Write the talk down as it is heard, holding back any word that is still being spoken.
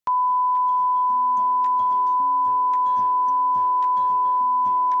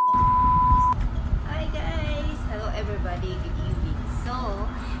everybody, good evening. So,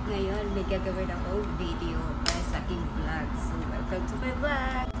 ngayon may gagawin ako video para sa aking vlog. So, welcome to my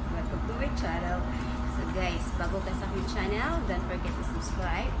vlog. Welcome to my channel. So guys, bago ka sa aking channel, don't forget to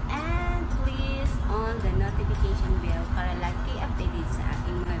subscribe and please on the notification bell para lagi kayo updated sa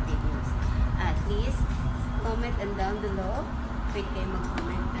aking mga videos. At please, comment and down below. Pwede kayo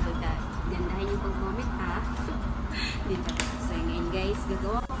mag-comment. Pero gandahan yung pag-comment ha. Dito. So ngayon guys,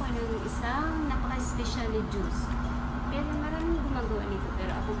 gagawa ko ng isang napaka-special na juice. Pero maraming gumagawa nito.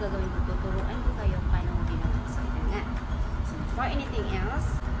 Pero ako gagawin ko, tuturuan ko kayo paano mo ginawa. So ito nga. So before anything else,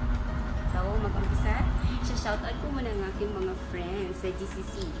 bago mag-umpisa, shoutout ko muna ng aking mga friends sa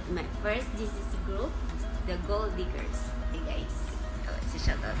GCC. My first GCC group, the Gold Diggers. Okay guys. So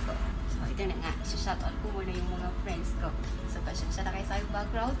shoutout ko. So ito na nga. Shoutout ko muna yung mga friends ko. So pasensya na kayo sa aking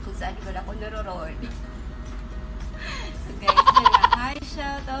background kung saan ko na ako naroroon. So guys, hi,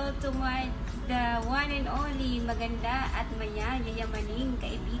 shout out to the one and only maganda at yayamaning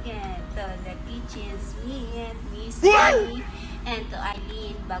kaibigan, to the kitchen sweet Miss Jimmy, and to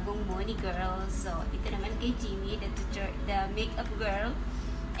Eileen, bagong money girl. So ito naman kay Jimmy, the makeup girl,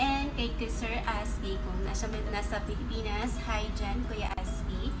 and kay Sir Aski kung nasa Pilipinas. Hi dyan, Kuya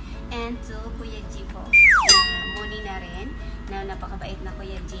Aski, and to Kuya Jipo na money na rin, na napakabait na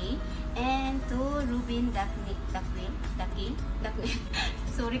Kuya J, and to Ruben Dakwil.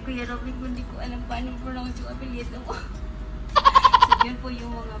 Sorry Kuya Robin, hindi ko alam paano pronounce yung apelyido mo. So yun po yung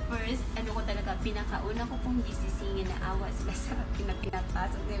mga first, ko talaga, pinakauna ko pong GCC na awa sila sa akin na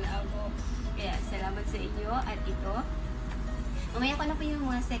pinapasok nila ako. Kaya salamat sa inyo. At ito, mamaya ko na po yung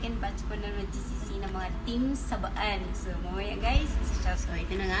mga second batch ko na GCC na mga team sabaan. So mamaya guys, so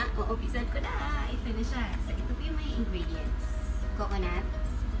ito na nga, uumpisan ko na. Ito na siya. So ito po yung mga ingredients. Coconut.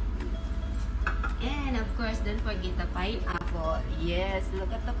 And of course, don't forget the pineapple. Yes, look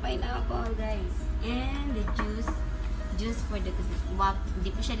at the pineapple, guys. And the juice for the,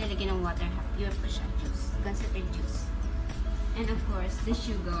 hindi po siya lalagyan ng water, pure po siya juice, concentrated juice. And of course, the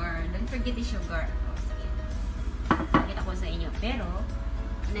sugar. Don't forget the sugar. Pakita ko sa inyo. Pero,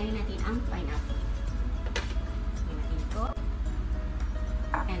 unahin natin ang pineapple. Unahin natin ito.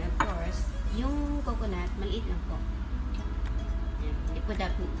 And of course, yung coconut, maliit lang po. Hindi po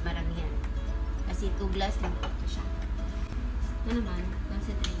dapat maramihan. Kasi 2 glass lang po ito siya. Ito naman,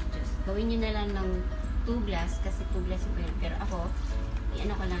 concentrated juice. Gawin nyo na lang ng 2 glass kasi 2 glass yung ganyan. Pero ako,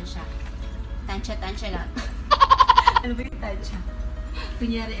 i-ano ko lang siya. Tansya lang. Ano ba yung tansya?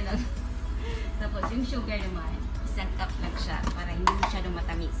 Kunyari lang. Tapos yung sugar naman, isang cup lang siya para hindi masyadong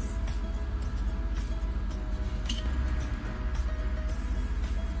matamis.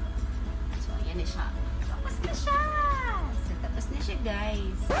 So, ayan na siya. Tapos na siya! So, tapos na siya,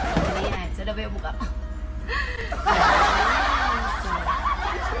 guys. Ayan. So, na ba yung mukha ko? So,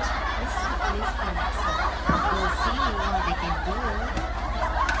 we'll see what I can do.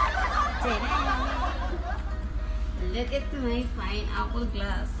 Look at my pineapple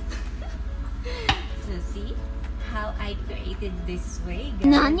glass. So, see how I created this way, guys.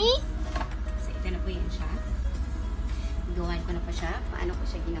 Nani? So, ito na po yun siya. Gawan ko na pa siya. Paano ko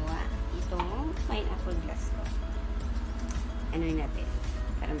siya ginawa? Itong pineapple glass ko. Ano yun natin?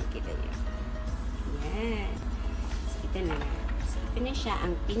 Para makita nyo. Yan. So, ito na nga. So, ito na siya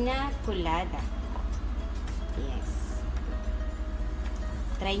ang piña colada. Yes.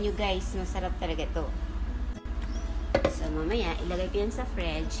 Try nyo guys. Masarap talaga to. So, mamaya, ilagay ko yan sa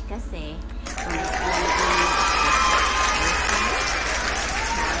fridge kasi kung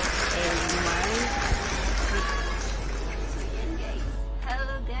so, yan guys.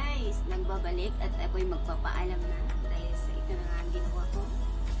 Hello guys. Nagbabalik at ako'y magpapaalam na dahil sa ito na nga ang ginawa ko.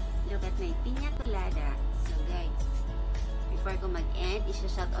 Look at my piña colada. So guys, before ko mag-end,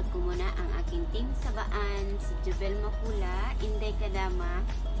 isa-shoutout ko muna ang aking team sabaan, si Jubel Makula, Inday Kadama,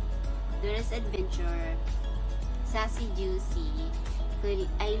 Dora's Adventure, Sassy Juicy,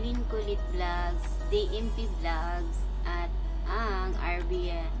 Eileen Kulit Vlogs, DMP Vlogs, at ang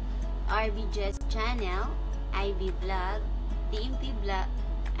RB Jess Channel, IB Vlog, TMP Vlog,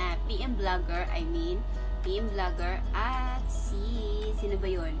 PM Vlogger, PM Vlogger, at sino ba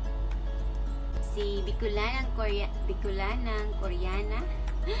yun? Si Bicolanang Koreana,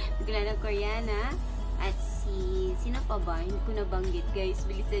 at sino pa ba? Hindi ko nabanggit guys,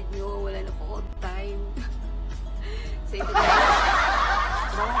 bilisan nyo, wala na po time. So ito guys,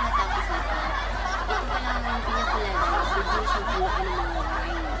 bago matapos na ito, ito pa lang ang pinakulala, produce yung haluan ng mga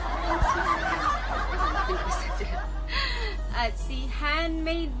wine. At si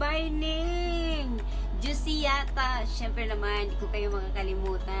Handmade by Ning, Juicy yata, syempre naman, hindi ko kayo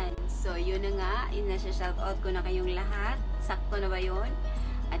makakalimutan. So, yun na nga, nasa shoutout ko na kayong lahat. Sakto na ba yun?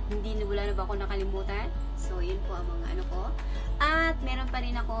 At wala na ba ako nakalimutan? So, yun po ang mga ano ko. At meron pa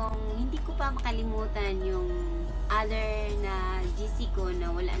rin akong, hindi ko pa makalimutan yung other na GC ko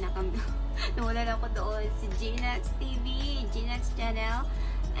na wala na kami, nawala na ako doon. Si Jnax TV, Jnax channel,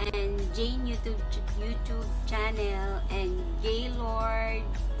 and Jane YouTube channel, and Gaylord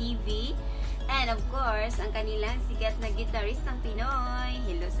TV. And of course, ang kanilang sikat na guitarist ng Pinoy.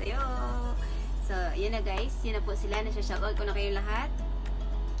 Hello sa'yo! So, yun na guys. Yun na po sila. Nasa-shoutout ko na kayo lahat.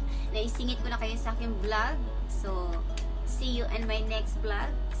 Naisingit ko na kayo sa aking vlog. So, see you in my next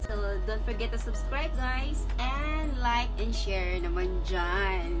vlog. So, don't forget to subscribe guys. And like and share naman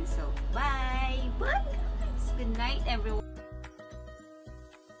dyan. So, bye! Bye guys! Good night everyone!